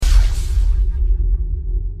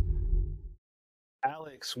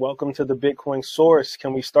Alex. Welcome to the Bitcoin Source.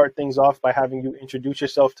 Can we start things off by having you introduce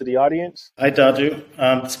yourself to the audience? Hi, Dadu.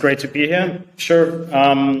 It's great to be here. Sure.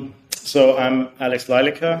 So I'm Alex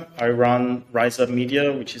Lielacher. I run Rise Up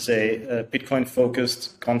Media, which is a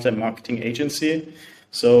Bitcoin-focused content marketing agency.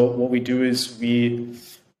 So what we do is we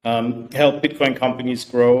help Bitcoin companies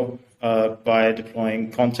grow by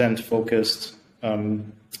deploying content-focused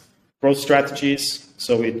growth strategies.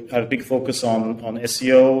 So we have a big focus on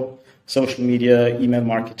SEO, social media, email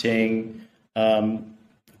marketing,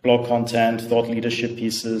 blog content, thought leadership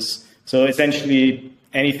pieces. So essentially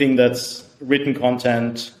anything that's written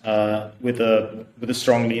content with a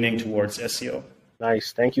strong leaning towards SEO.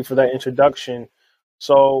 Nice. Thank you for that introduction.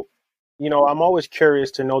 So, I'm always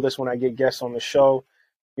curious to know this when I get guests on the show.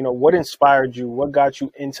 What inspired you? What got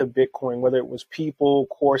you into Bitcoin, whether it was people,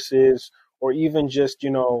 courses, or even just,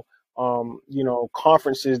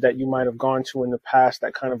 conferences that you might have gone to in the past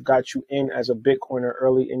that kind of got you in as a Bitcoiner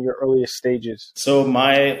in your earliest stages? So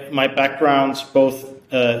my background, both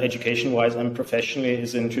education-wise and professionally,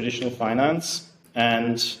 is in traditional finance.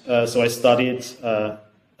 And so I studied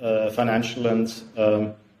financial and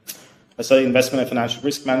I studied investment and financial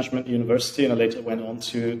risk management at university, and I later went on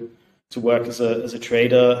to work as a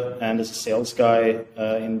trader and as a sales guy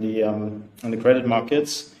in the credit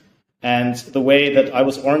markets. And the way that I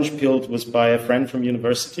was orange-pilled was by a friend from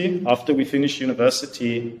university. After we finished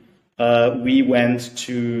university, we went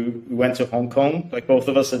to Hong Kong. Like, both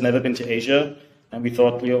of us had never been to Asia, and we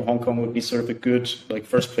thought Hong Kong would be sort of a good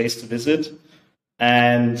first place to visit.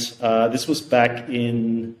 And this was back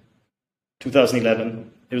in 2011.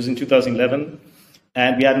 It was in 2011,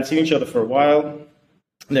 and we hadn't seen each other for a while.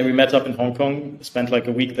 And then we met up in Hong Kong, spent like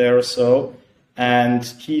a week there or so. And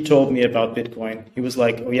he told me about Bitcoin. He was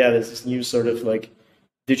like, oh yeah, there's this new sort of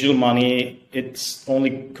digital money. It's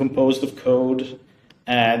only composed of code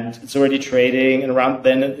and it's already trading. And around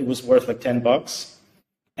then it was worth like $10.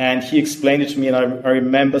 And he explained it to me. And I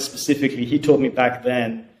remember specifically, he told me back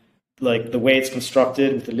then, the way it's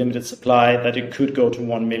constructed with the limited supply, that it could go to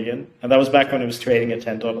 1 million. And that was back when it was trading at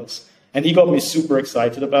 $10. And he got me super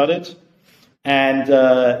excited about it. And,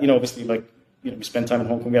 obviously we spent time in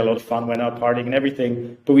Hong Kong, we had a lot of fun, went out partying and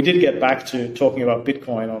everything. But we did get back to talking about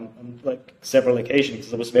Bitcoin on several occasions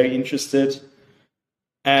because I was very interested.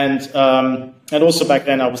 And also back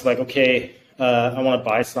then I was like, okay, I want to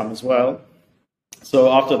buy some as well.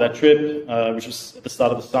 So after that trip, which was at the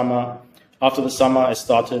start of the summer, after the summer I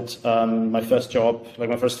started my first job,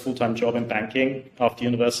 my first full-time job in banking after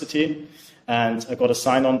university. And I got a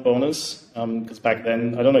sign-on bonus because back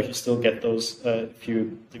then, I don't know if you still get those if you're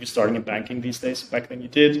starting in banking these days. Back then you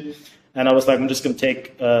did. And I was like, I'm just going to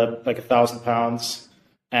take £1,000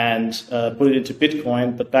 and put it into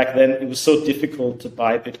Bitcoin. But back then it was so difficult to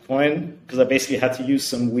buy Bitcoin because I basically had to use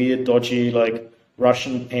some weird, dodgy,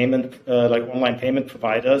 Russian payment, online payment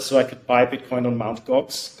provider. So I could buy Bitcoin on Mt.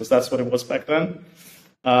 Gox because that's what it was back then.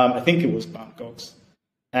 I think it was Mt. Gox.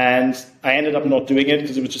 And I ended up not doing it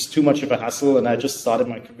because it was just too much of a hassle. And I just started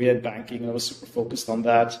my career in banking and I was super focused on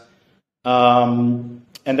that. And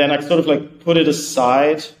then I sort of put it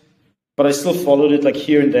aside, but I still followed it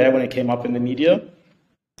here and there when it came up in the media.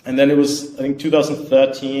 And then it was, I think,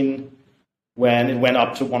 2013 when it went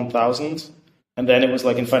up to 1,000. And then it was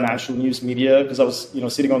in financial news media because I was,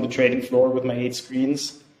 sitting on the trading floor with my 8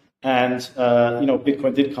 screens. And,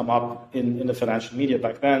 Bitcoin did come up in the financial media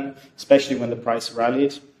back then, especially when the price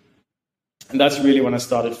rallied. And that's really when I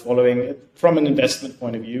started following it from an investment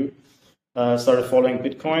point of view, started following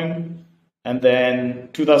Bitcoin. And then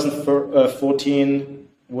 2014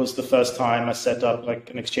 was the first time I set up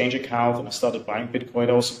an exchange account and I started buying Bitcoin.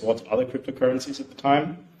 I also bought other cryptocurrencies at the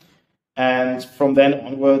time. And from then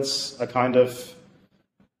onwards, back then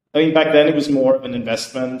it was more of an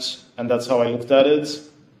investment and that's how I looked at it.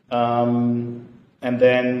 And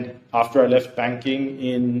then after I left banking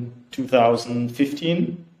in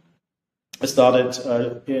 2015, I started,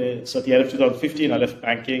 so at the end of 2015, I left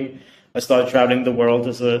banking. I started traveling the world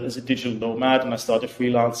as a digital nomad and I started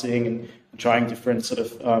freelancing and trying different sort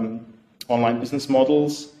of online business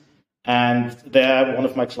models. And there, one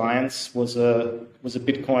of my clients was a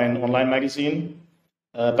Bitcoin online magazine.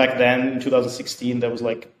 Back then in 2016, there was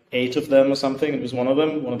 8 of them or something. It was one of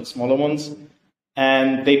them, one of the smaller ones.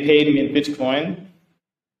 And they paid me in Bitcoin.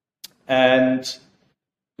 And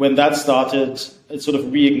when that started, it sort of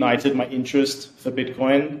reignited my interest for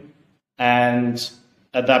Bitcoin. And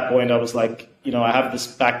at that point, I was I have this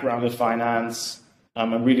background in finance.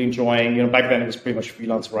 I'm really enjoying, back then it was pretty much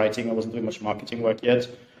freelance writing. I wasn't doing much marketing work yet,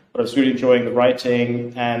 but I was really enjoying the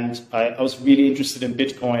writing. And I was really interested in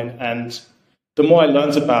Bitcoin. And the more I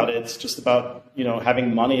learned about it, just about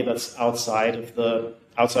having money that's outside of the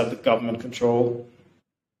outside the government control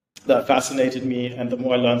that fascinated me. And the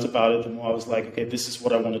more I learned about it, the more I was like, okay, this is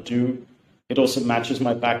what I want to do. It also matches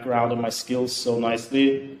my background and my skills so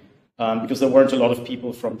nicely, because there weren't a lot of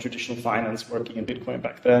people from traditional finance working in Bitcoin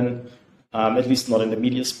back then, at least not in the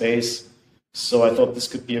media space. So I thought this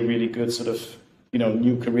could be a really good sort of,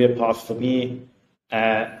 new career path for me,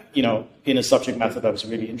 in a subject matter that I was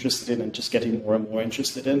really interested in and just getting more and more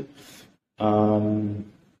interested in.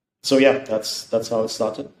 So yeah, that's how it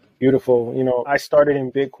started. Beautiful. I started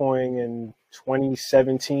in Bitcoin in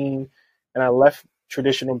 2017, and I left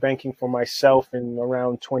traditional banking for myself in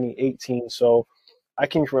around 2018. So I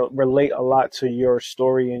can relate a lot to your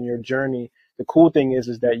story and your journey. The cool thing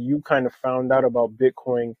is that you kind of found out about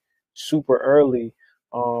Bitcoin super early.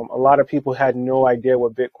 A lot of people had no idea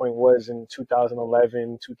what Bitcoin was in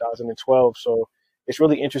 2011, 2012. So it's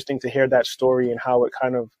really interesting to hear that story and how it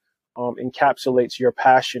kind of encapsulates your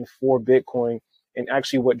passion for Bitcoin and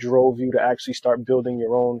actually what drove you to actually start building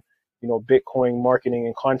your own, Bitcoin marketing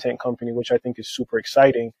and content company, which I think is super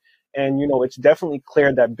exciting. And, it's definitely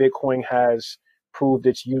clear that Bitcoin has proved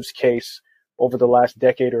its use case over the last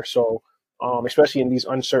decade or so, especially in these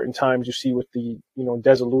uncertain times you see with the,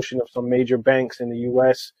 dissolution of some major banks in the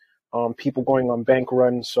US, people going on bank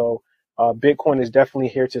runs. So Bitcoin is definitely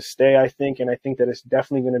here to stay, I think. And I think that it's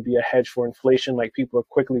definitely going to be a hedge for inflation, like people are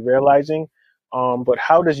quickly realizing. But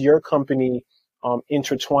how does your company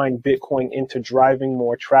intertwine Bitcoin into driving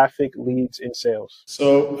more traffic, leads, and sales?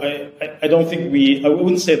 So I don't think I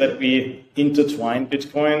wouldn't say that we intertwine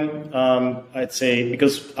Bitcoin. I'd say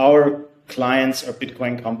because our clients are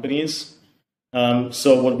Bitcoin companies.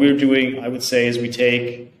 So what we're doing, I would say, is we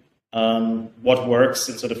take what works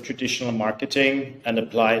in sort of traditional marketing and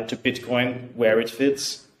apply it to Bitcoin where it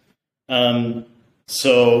fits.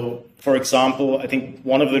 So, for example, I think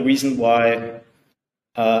one of the reasons why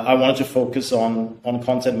I wanted to focus on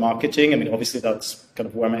content marketing. I mean, obviously, that's kind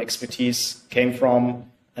of where my expertise came from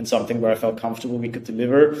and something where I felt comfortable we could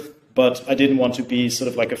deliver. But I didn't want to be sort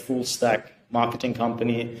of like a full stack marketing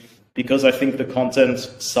company, because I think the content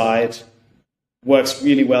side works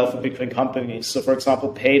really well for Bitcoin companies. So, for example,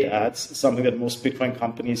 paid ads is something that most Bitcoin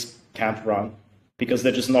companies can't run because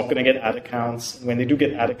they're just not going to get ad accounts. And when they do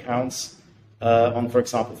get ad accounts on, for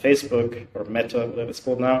example, Facebook or Meta, whatever it's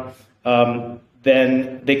called now,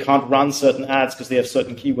 then they can't run certain ads because they have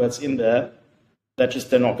certain keywords in there that just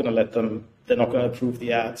they're not going to approve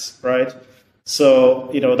the ads, right? So,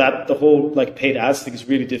 that the whole like paid ads thing is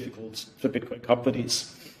really difficult for Bitcoin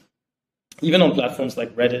companies. Even on platforms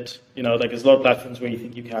like Reddit, there's a lot of platforms where you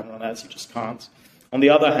think you can run ads, you just can't. On the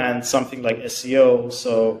other hand, something like SEO,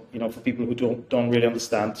 so, for people who don't really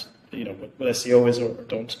understand, what SEO is or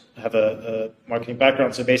don't have a marketing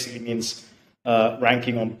background, so it basically means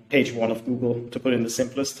ranking on page 1 of Google, to put it in the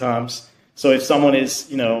simplest terms. So if someone is,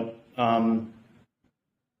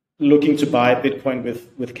 looking to buy Bitcoin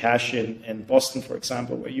with cash in Boston, for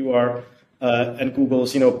example, where you are, and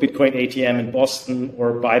Google's, Bitcoin ATM in Boston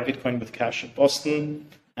or buy Bitcoin with cash in Boston,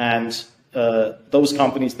 and those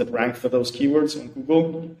companies that rank for those keywords on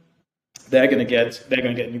Google, they're going to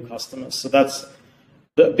get new customers. So that's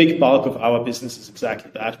the big bulk of our business is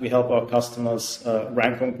exactly that. We help our customers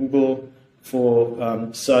rank on Google for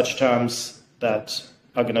search terms that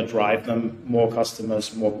are going to drive them more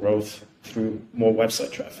customers, more growth through more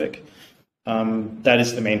website traffic. That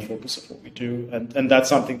is the main focus of what we do, and that's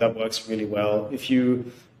something that works really well.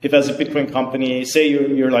 If as a Bitcoin company, say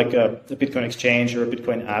you're like a Bitcoin exchange or a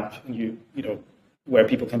Bitcoin app, and you where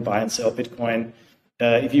people can buy and sell Bitcoin,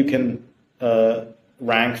 if you can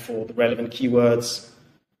rank for the relevant keywords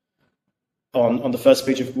on the first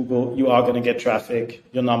page of Google, you are going to get traffic.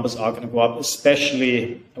 Your numbers are going to go up,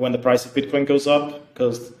 especially when the price of Bitcoin goes up,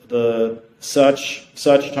 because the search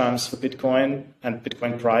terms for Bitcoin and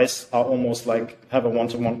Bitcoin price are almost like have a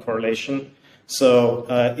one-to-one correlation. So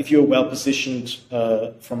if you're well positioned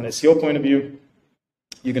from an SEO point of view,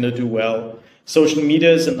 you're going to do well. Social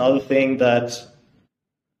media is another thing that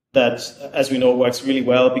as we know works really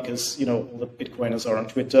well, because all the Bitcoiners are on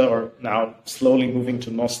Twitter or now slowly moving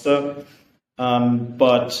to Nostr.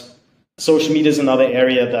 But social media is another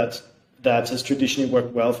area that has traditionally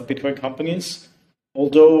worked well for Bitcoin companies.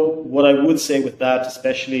 Although what I would say with that,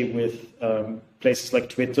 especially with places like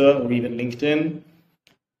Twitter or even LinkedIn,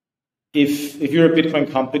 if you're a Bitcoin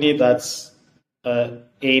company that's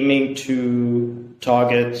aiming to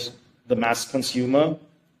target the mass consumer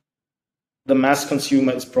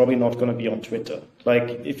is probably not going to be on Twitter.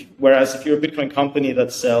 Whereas if you're a Bitcoin company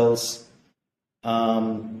that sells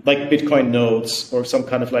like Bitcoin nodes or some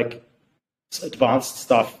kind of like advanced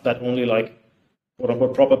stuff that only like quote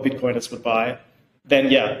unquote proper Bitcoiners would buy,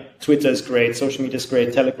 then yeah, Twitter is great, social media is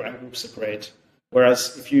great, Telegram groups are great.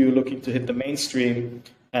 Whereas if you're looking to hit the mainstream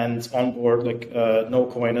and onboard like no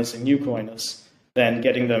coiners and new coiners, then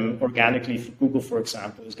getting them organically through Google, for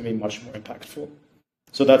example, is going to be much more impactful.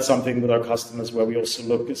 So that's something with our customers where we also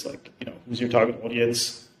look is like, who's your target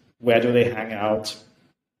audience, where do they hang out,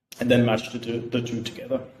 and then match the two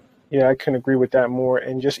together. Yeah, I can agree with that more.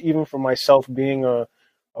 And just even for myself, being a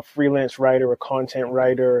freelance writer, a content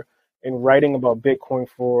writer, and writing about Bitcoin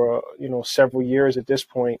for several years at this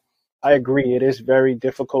point, I agree. It is very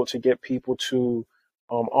difficult to get people to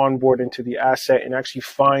onboard into the asset and actually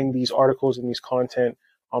find these articles and these content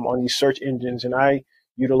on these search engines. And I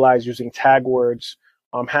utilize using tag words.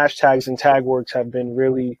 Hashtags and tag words have been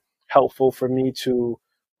really helpful for me to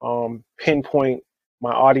pinpoint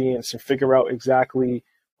my audience and figure out exactly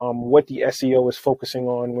what the SEO is focusing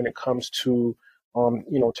on when it comes to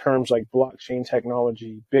terms like blockchain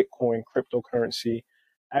technology, Bitcoin, cryptocurrency.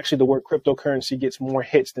 Actually, the word cryptocurrency gets more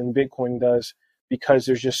hits than Bitcoin does because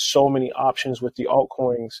there's just so many options with the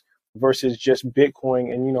altcoins versus just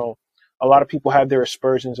Bitcoin. And, a lot of people have their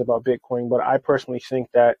aspersions about Bitcoin, but I personally think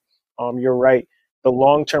that you're right. The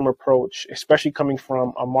long-term approach, especially coming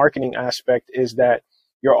from a marketing aspect, is that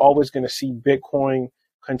you're always going to see Bitcoin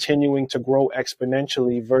continuing to grow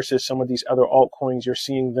exponentially versus some of these other altcoins. You're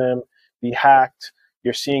seeing them be hacked.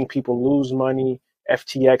 You're seeing people lose money.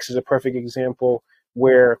 FTX is a perfect example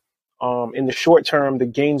where in the short term, the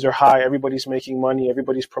gains are high. Everybody's making money.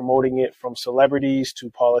 Everybody's promoting it, from celebrities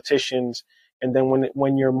to politicians. And then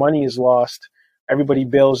when your money is lost, everybody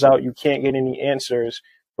bails out. You can't get any answers.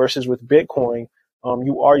 Versus with Bitcoin,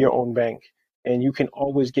 you are your own bank, and you can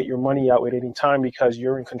always get your money out at any time because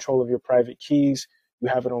you're in control of your private keys. You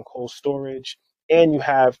have it on cold storage, and you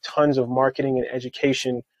have tons of marketing and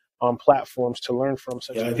education platforms to learn from.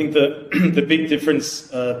 I think the big difference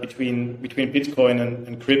between Bitcoin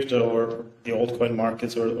and crypto, or the altcoin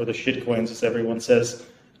markets, or the shit coins, as everyone says,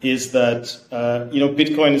 is that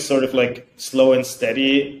Bitcoin is sort of like slow and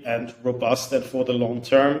steady and robust and for the long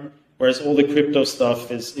term, whereas all the crypto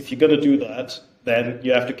stuff is, if you're going to do that, then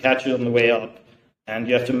you have to catch it on the way up, and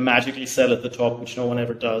you have to magically sell at the top, which no one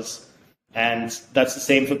ever does. And that's the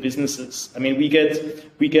same for businesses. I mean, we get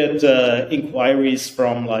inquiries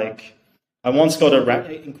from, like, I once got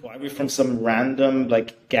an inquiry from some random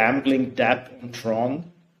like gambling dApp on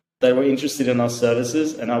Tron that were interested in our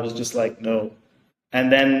services, and I was just like, no.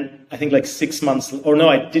 And then I think like 6 months, or no,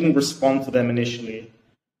 I didn't respond to them initially.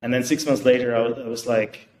 And then 6 months later, I was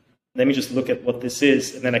like, let me just look at what this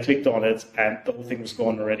is. And then I clicked on it, and the whole thing was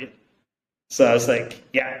gone already. So I was like,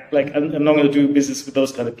 yeah, like I'm not going to do business with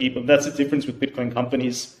those kind of people. That's the difference with Bitcoin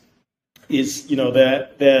companies, is, they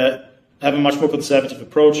have a much more conservative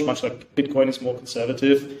approach, much like Bitcoin is more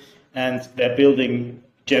conservative, and they're building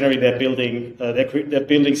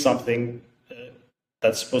something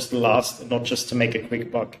that's supposed to last, and not just to make a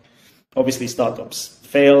quick buck. Obviously, startups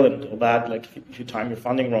fail and all that, like if you time your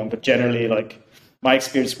funding wrong, but generally, like, my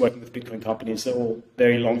experience working with Bitcoin companies, they're all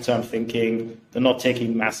very long-term thinking. They're not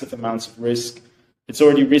taking massive amounts of risk. It's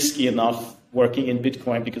already risky enough working in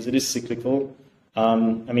Bitcoin because it is cyclical.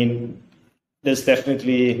 There's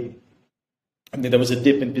definitely, there was a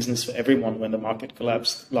dip in business for everyone when the market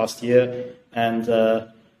collapsed last year, and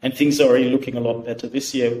things are already looking a lot better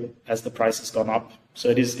this year as the price has gone up. So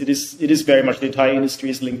it is very much, the entire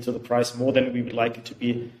industry is linked to the price more than we would like it to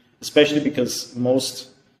be, especially because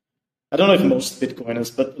I don't know if most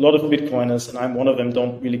Bitcoiners, but a lot of Bitcoiners, and I'm one of them,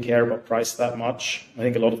 don't really care about price that much. I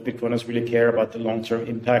think a lot of Bitcoiners really care about the long-term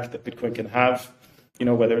impact that Bitcoin can have,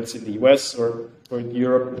 whether it's in the US or in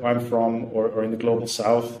Europe, where I'm from, or in the global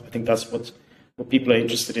South. I think that's what people are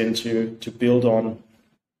interested in, to build on,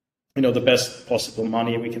 the best possible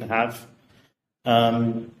money we can have.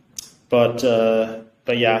 But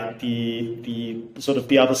yeah, the sort of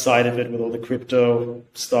the other side of it, with all the crypto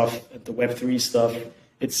stuff and the Web3 stuff,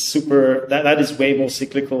 it's super, that is way more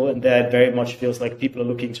cyclical, and that very much feels like people are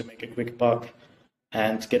looking to make a quick buck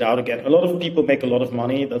and get out again. A lot of people make a lot of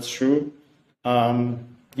money, that's true.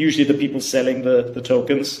 Usually the people selling the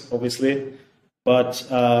tokens, obviously. But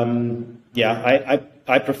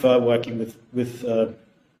I prefer working with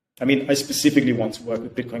I specifically want to work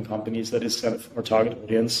with Bitcoin companies. That is kind of our target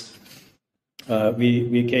audience.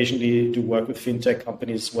 We occasionally do work with fintech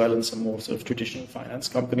companies as well, and some more sort of traditional finance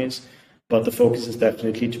companies. But the focus is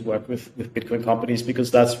definitely to work with Bitcoin companies,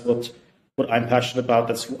 because that's what I'm passionate about.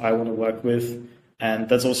 That's who I want to work with. And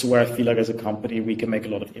that's also where I feel like as a company, we can make a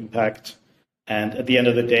lot of impact. And at the end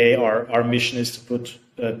of the day, our mission is to put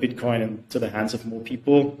Bitcoin into the hands of more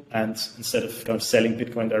people. And instead of kind of selling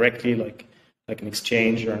Bitcoin directly, like an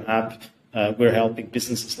exchange or an app, we're helping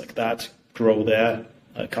businesses like that grow their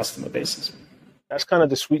customer bases. That's kind of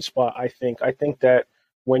the sweet spot, I think. I think that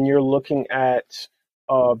when you're looking at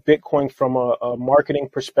Bitcoin from a marketing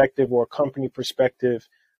perspective or a company perspective,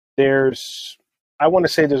 I want to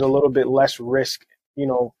say there's a little bit less risk,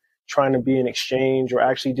 trying to be an exchange or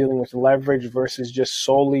actually dealing with leverage versus just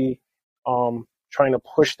solely trying to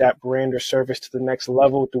push that brand or service to the next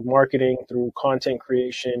level through marketing, through content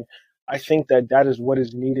creation. I think that is what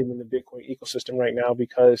is needed in the Bitcoin ecosystem right now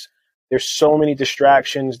because there's so many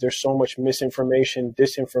distractions, there's so much misinformation,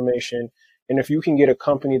 disinformation. And if you can get a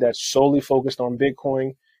company that's solely focused on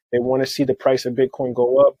Bitcoin, they want to see the price of Bitcoin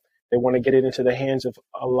go up. They want to get it into the hands of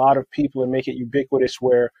a lot of people and make it ubiquitous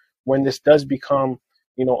where when this does become,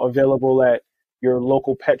 available at your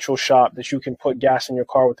local petrol shop that you can put gas in your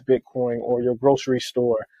car with Bitcoin or your grocery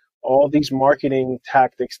store, all these marketing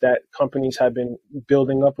tactics that companies have been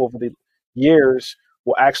building up over the years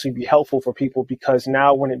will actually be helpful for people because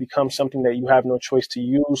now when it becomes something that you have no choice to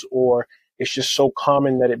use or it's just so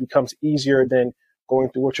common that it becomes easier than going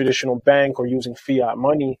through a traditional bank or using fiat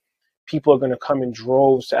money, people are going to come in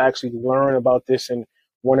droves to actually learn about this and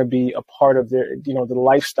want to be a part of their, the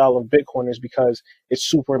lifestyle of Bitcoiners because it's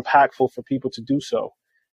super impactful for people to do so.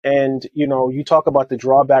 And, you talk about the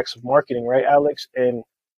drawbacks of marketing, right, Alex? And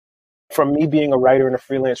from me being a writer and a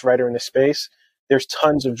freelance writer in the space, there's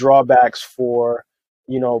tons of drawbacks for,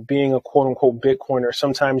 being a quote unquote Bitcoiner.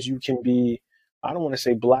 Sometimes you can be, I don't want to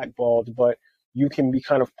say blackballed, but you can be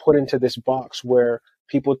kind of put into this box where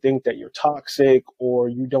people think that you're toxic or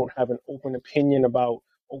you don't have an open opinion about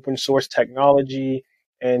open source technology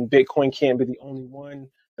and Bitcoin can't be the only one.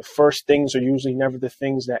 The first things are usually never the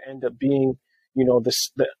things that end up being,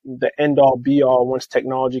 the end all be all once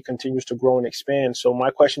technology continues to grow and expand. So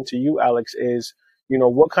my question to you, Alex, is,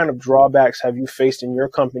 what kind of drawbacks have you faced in your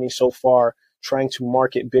company so far trying to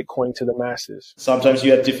market Bitcoin to the masses? Sometimes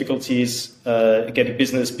you have difficulties getting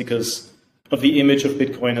business because of the image of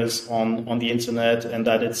Bitcoiners on the internet and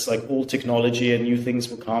that it's like old technology and new things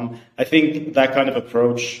will come. I think that kind of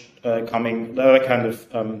approach that kind of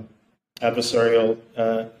adversarial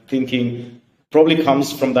thinking probably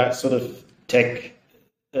comes from that sort of tech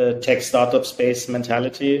startup space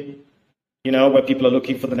mentality, where people are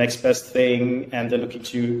looking for the next best thing and they're looking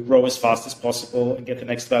to grow as fast as possible and get the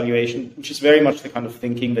next valuation, which is very much the kind of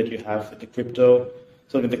thinking that you have in the crypto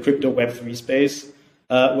Web3 space.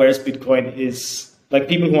 Whereas Bitcoin is, like,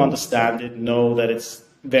 people who understand it know that it's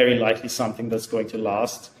very likely something that's going to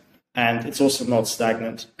last. And it's also not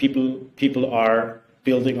stagnant. People are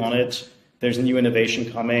building on it. There's new innovation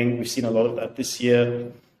coming. We've seen a lot of that this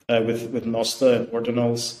year with Nostr and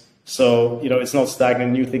ordinals. So, it's not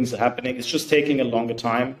stagnant. New things are happening. It's just taking a longer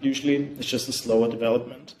time, usually. It's just a slower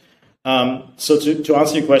development. So to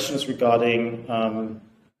answer your questions regarding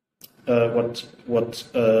what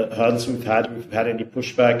hurdles we've had any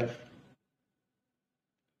pushback.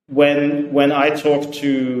 When I talk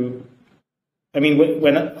to,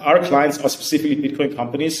 when our clients are specifically Bitcoin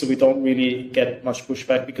companies, so we don't really get much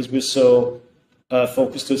pushback because we're so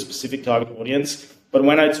focused to a specific target audience. But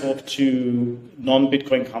when I talk to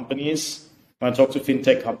non-Bitcoin companies, when I talk to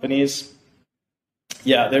fintech companies,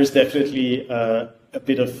 there's definitely a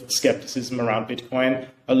bit of skepticism around Bitcoin.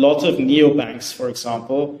 A lot of neobanks, for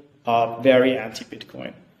example, are very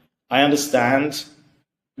anti-Bitcoin. I understand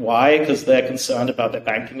why, because they're concerned about their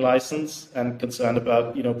banking license and concerned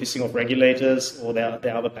about pissing off regulators or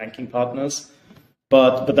their other banking partners.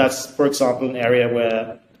 But that's, for example, an area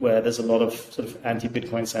where there's a lot of sort of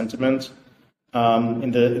anti-Bitcoin sentiment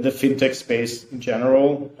in the fintech space in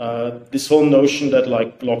general. This whole notion that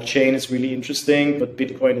like blockchain is really interesting, but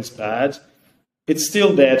Bitcoin is bad. It's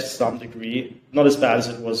still there to some degree, not as bad as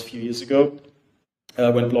it was a few years ago.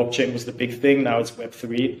 When blockchain was the big thing. Now it's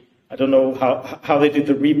Web3. I don't know how they did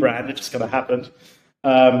the rebrand. It just kind of happened.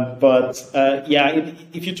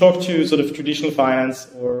 If you talk to sort of traditional finance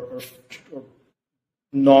or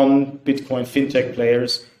non-Bitcoin fintech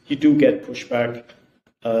players, you do get pushback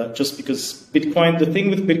just because Bitcoin, the thing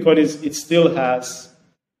with Bitcoin is it still has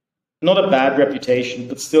not a bad reputation,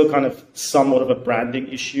 but still kind of somewhat of a branding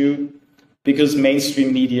issue because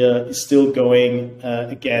mainstream media is still going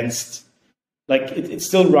against. It's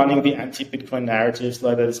still running the anti-Bitcoin narratives,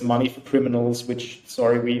 like that it's money for criminals, which,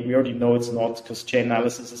 we already know it's not because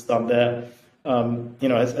Chainalysis has done their,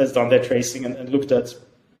 has done their tracing and looked at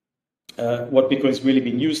what Bitcoin is really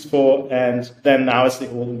being used for. And then now it's the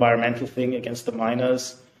whole environmental thing against the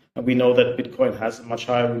miners. And we know that Bitcoin has a much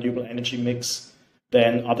higher renewable energy mix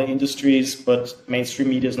than other industries, but mainstream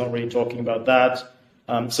media is not really talking about that.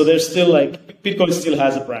 So there's still Bitcoin still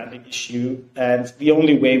has a branding issue, and the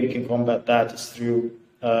only way we can combat that is through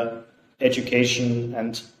education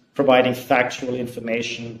and providing factual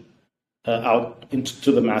information out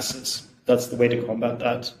into the masses. That's the way to combat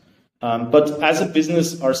that. But as a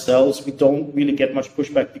business ourselves, we don't really get much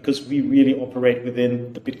pushback because we really operate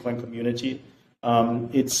within the Bitcoin community.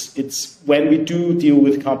 It's when we do deal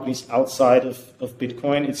with companies outside of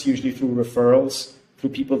Bitcoin, it's usually through referrals,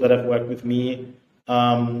 through people that have worked with me.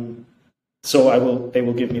 So they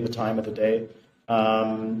will give me the time of the day.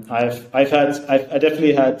 I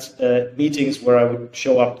definitely had meetings where I would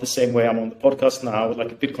show up the same way I'm on the podcast now, with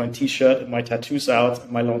like a Bitcoin t-shirt and my tattoos out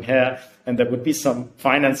and my long hair. And there would be some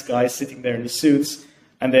finance guys sitting there in the suits.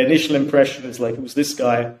 And the initial impression is like, who's this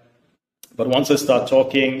guy? But once I start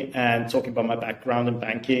talking about my background in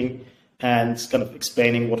banking and kind of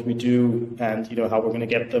explaining what we do and, how we're going to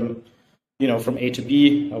get them, from A to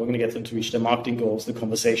B, how we're going to get them to reach their marketing goals, the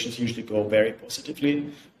conversations usually go very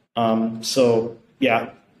positively. So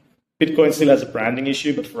yeah, Bitcoin still has a branding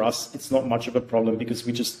issue, but for us, it's not much of a problem because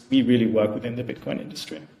we really work within the Bitcoin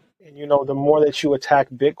industry. And the more that you attack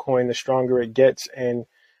Bitcoin, the stronger it gets. And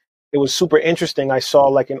it was super interesting. I saw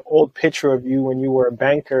like an old picture of you when you were a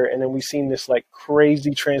banker, and then we seen this like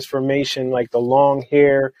crazy transformation, like the long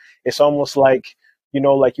hair. It's almost like,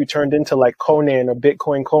 like you turned into like Conan, a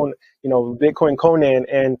Bitcoin Conan.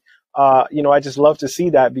 And, I just love to see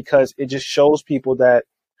that because it just shows people that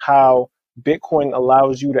how Bitcoin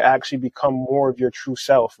allows you to actually become more of your true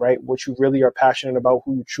self, right? What you really are passionate about,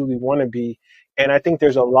 who you truly want to be. And I think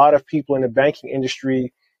there's a lot of people in the banking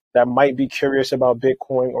industry that might be curious about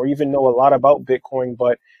Bitcoin or even know a lot about Bitcoin,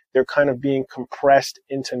 but they're kind of being compressed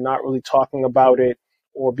into not really talking about it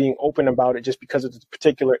or being open about it just because of the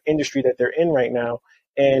particular industry that they're in right now.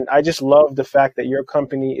 And I just love the fact that your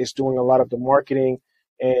company is doing a lot of the marketing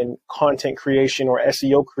and content creation or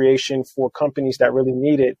SEO creation for companies that really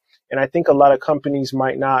need it. And I think a lot of companies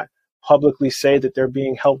might not publicly say that they're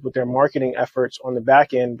being helped with their marketing efforts on the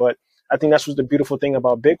back end, but I think that's what the beautiful thing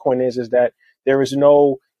about Bitcoin is that there is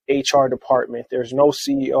no HR department. There's no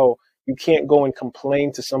CEO. You can't go and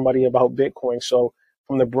complain to somebody about Bitcoin. So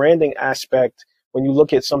from the branding aspect, when you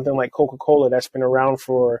look at something like Coca-Cola that's been around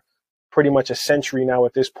for pretty much a century now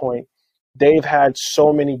at this point, they've had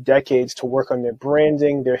so many decades to work on their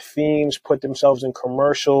branding, their themes, put themselves in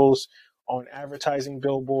commercials, on advertising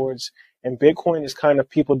billboards. And Bitcoin is kind of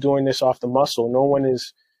people doing this off the muscle. No one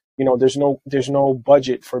is, there's no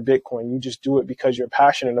budget for Bitcoin. You just do it because you're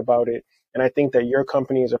passionate about it. And I think that your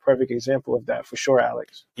company is a perfect example of that for sure,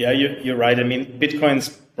 Alex. Yeah, you're right. I mean, Bitcoin's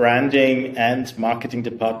branding and marketing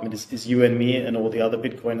department is you and me and all the other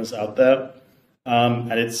Bitcoiners out there.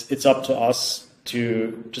 And it's up to us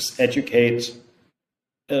to just educate,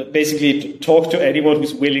 basically to talk to anyone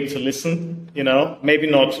who's willing to listen, maybe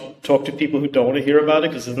not talk to people who don't want to hear about it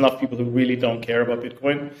because there's enough people who really don't care about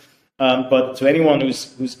Bitcoin. But to anyone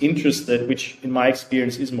who's interested, which in my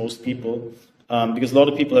experience is most people, because a lot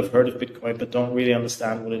of people have heard of Bitcoin but don't really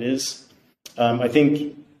understand what it is. I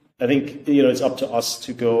think it's up to us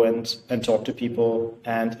to go and talk to people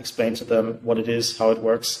and explain to them what it is, how it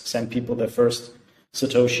works, send people their first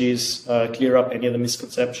Satoshis, clear up any of the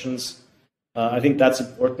misconceptions. I think that's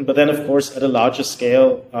important. But then, of course, at a larger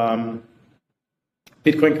scale,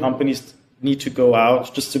 Bitcoin companies need to go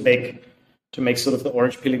out just to make sort of the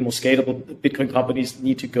orange pilling more scalable. Bitcoin companies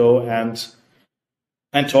need to go and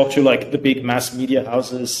talk to like the big mass media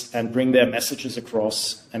houses and bring their messages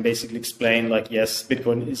across and basically explain like, yes,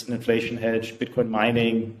 Bitcoin is an inflation hedge. Bitcoin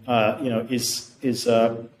mining, is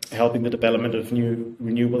helping the development of new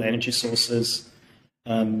renewable energy sources.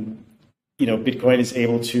 Bitcoin is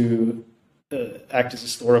able to act as a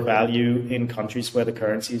store of value in countries where the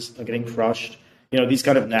currencies are getting crushed. These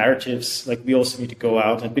kind of narratives, like we also need to go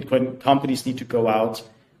out and Bitcoin companies need to go out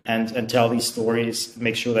and tell these stories,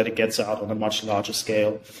 make sure that it gets out on a much larger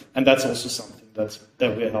scale. And that's also something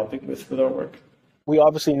that we're helping with our work. We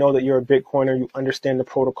obviously know that you're a Bitcoiner, you understand the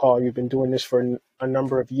protocol, you've been doing this for a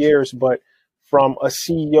number of years, but from a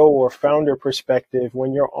CEO or founder perspective,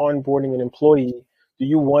 when you're onboarding an employee, do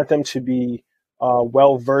you want them to be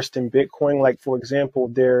well-versed in Bitcoin? Like, for example,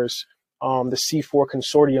 there's the C4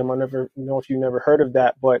 Consortium. I never know if you never heard of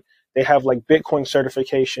that, but they have like Bitcoin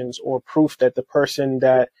certifications or proof that the person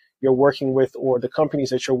that you're working with or the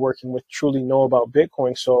companies that you're working with truly know about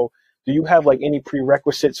Bitcoin. So do you have like any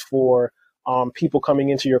prerequisites for people coming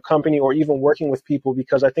into your company or even working with people?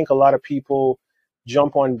 Because I think a lot of people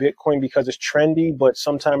jump on Bitcoin because it's trendy, but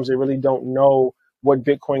sometimes they really don't know what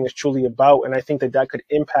Bitcoin is truly about. And I think that could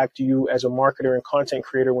impact you as a marketer and content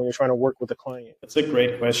creator when you're trying to work with a client. That's a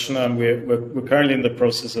great question. We're currently in the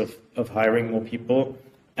process of hiring more people.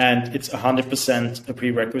 And it's 100% a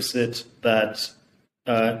prerequisite that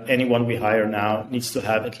anyone we hire now needs to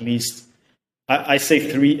have at least I say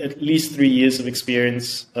at least 3 years of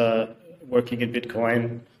experience working in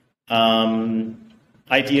Bitcoin.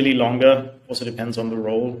 Ideally longer, also depends on the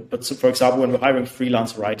role. But so, for example, when we're hiring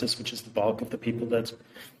freelance writers, which is the bulk of the people that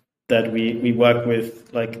we work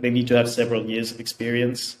with, like they need to have several years of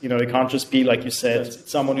experience. It can't just be, like you said,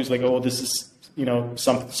 someone who's like, oh, this is,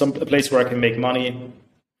 a place where I can make money,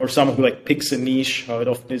 or someone who like picks a niche, how it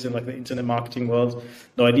often is in like the internet marketing world.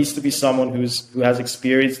 No, it needs to be someone who has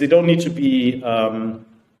experience. They don't need to be,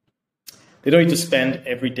 they don't need to spend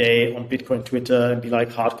every day on Bitcoin Twitter and be like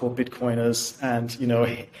hardcore Bitcoiners and,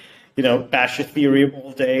 bash Ethereum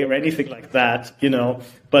all day or anything like that,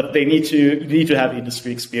 but they need to have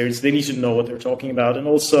industry experience. They need to know what they're talking about. And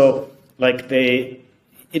also like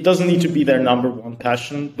it doesn't need to be their number one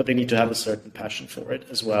passion, but they need to have a certain passion for it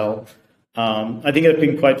as well. I think I've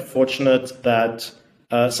been quite fortunate that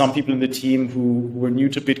some people in the team who were new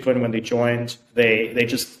to Bitcoin when they joined, they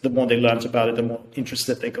just, the more they learned about it, the more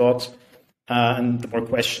interested they got, and the more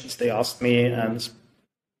questions they asked me.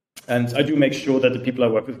 And I do make sure that the people I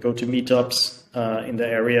work with go to meetups in the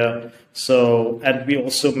area. And we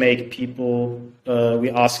also make people, we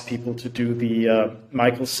ask people to do the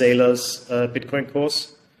Michael Saylor's Bitcoin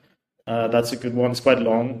course. That's a good one. It's quite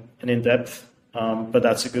long and in depth, but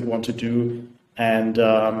that's a good one to do. And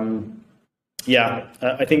I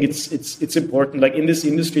think it's important. Like in this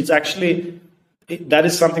industry, it's actually that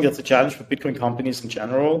is something that's a challenge for Bitcoin companies in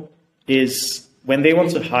general. Is when they want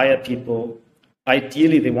to hire people,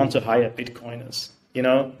 ideally they want to hire Bitcoiners.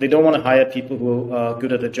 They don't want to hire people who are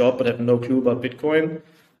good at the job but have no clue about Bitcoin.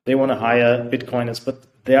 They want to hire Bitcoiners, but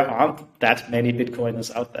there aren't that many Bitcoiners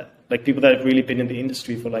out there. Like people that have really been in the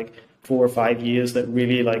industry for like 4 or 5 years that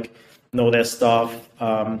really like know their stuff.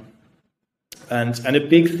 And a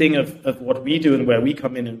big thing of what we do and where we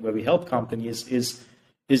come in and where we help companies is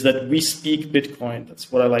that we speak Bitcoin.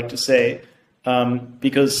 That's what I like to say.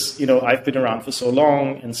 Because I've been around for so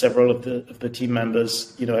long, and several of the team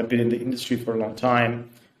members have been in the industry for a long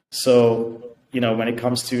time. So when it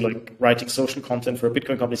comes to like writing social content for a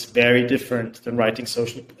Bitcoin company, it's very different than writing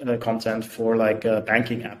social content for like a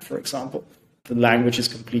banking app, for example. The language is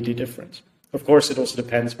completely different. Of course, it also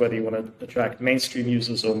depends whether you want to attract mainstream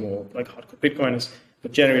users or more like hardcore Bitcoiners.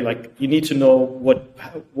 But generally, like you need to know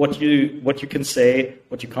what you can say,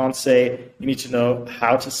 what you can't say. You need to know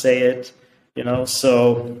how to say it.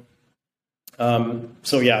 So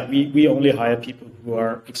we only hire people who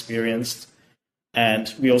are experienced,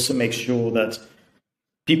 and we also make sure that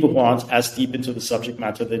people who aren't as deep into the subject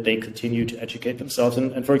matter, that they continue to educate themselves.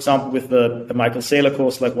 And for example, with the Michael Saylor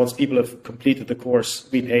course, like once people have completed the course,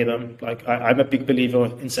 we pay them. Like I'm a big believer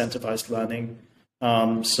in incentivized learning.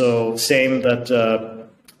 So same that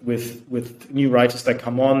with new writers that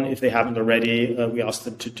come on, if they haven't already, we ask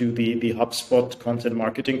them to do the HubSpot content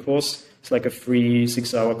marketing course. It's like a free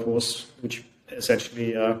 6-hour course, which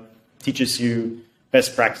essentially teaches you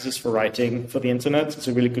best practices for writing for the internet. It's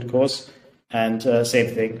a really good course. And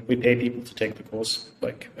same thing, we pay people to take the course.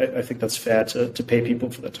 Like I think that's fair to pay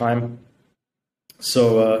people for the time.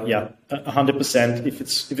 So 100%.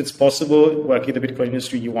 If it's possible, working in the Bitcoin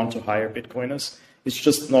industry, you want to hire Bitcoiners. It's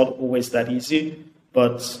just not always that easy.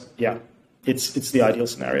 But yeah, it's the ideal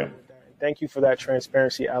scenario. Thank you for that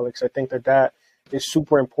transparency, Alex. I think that is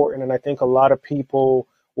super important. And I think a lot of people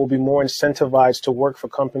will be more incentivized to work for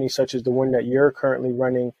companies such as the one that you're currently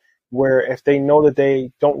running, where if they know that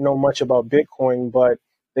they don't know much about Bitcoin, but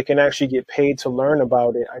they can actually get paid to learn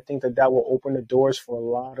about it, I think that will open the doors for a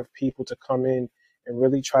lot of people to come in and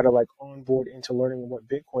really try to like onboard into learning what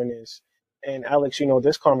Bitcoin is. And Alex,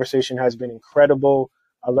 this conversation has been incredible.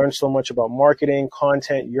 I learned so much about marketing,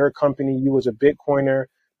 content, your company, you as a Bitcoiner.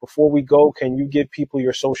 Before we go, can you give people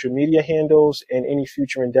your social media handles and any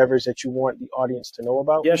future endeavors that you want the audience to know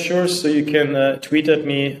about? Yeah, sure. So you can tweet at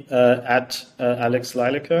me at Alex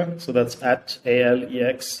Lielacher. So that's at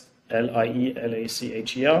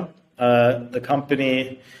ALEXLIELACHER.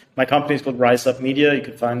 My company is called Rise Up Media. You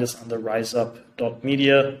can find us under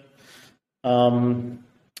riseup.media.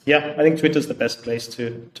 I think Twitter is the best place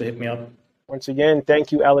to hit me up. Once again,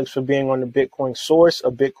 thank you, Alex, for being on the Bitcoin Source,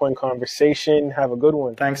 a Bitcoin conversation. Have a good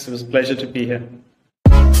one. Thanks. It was a pleasure to be here.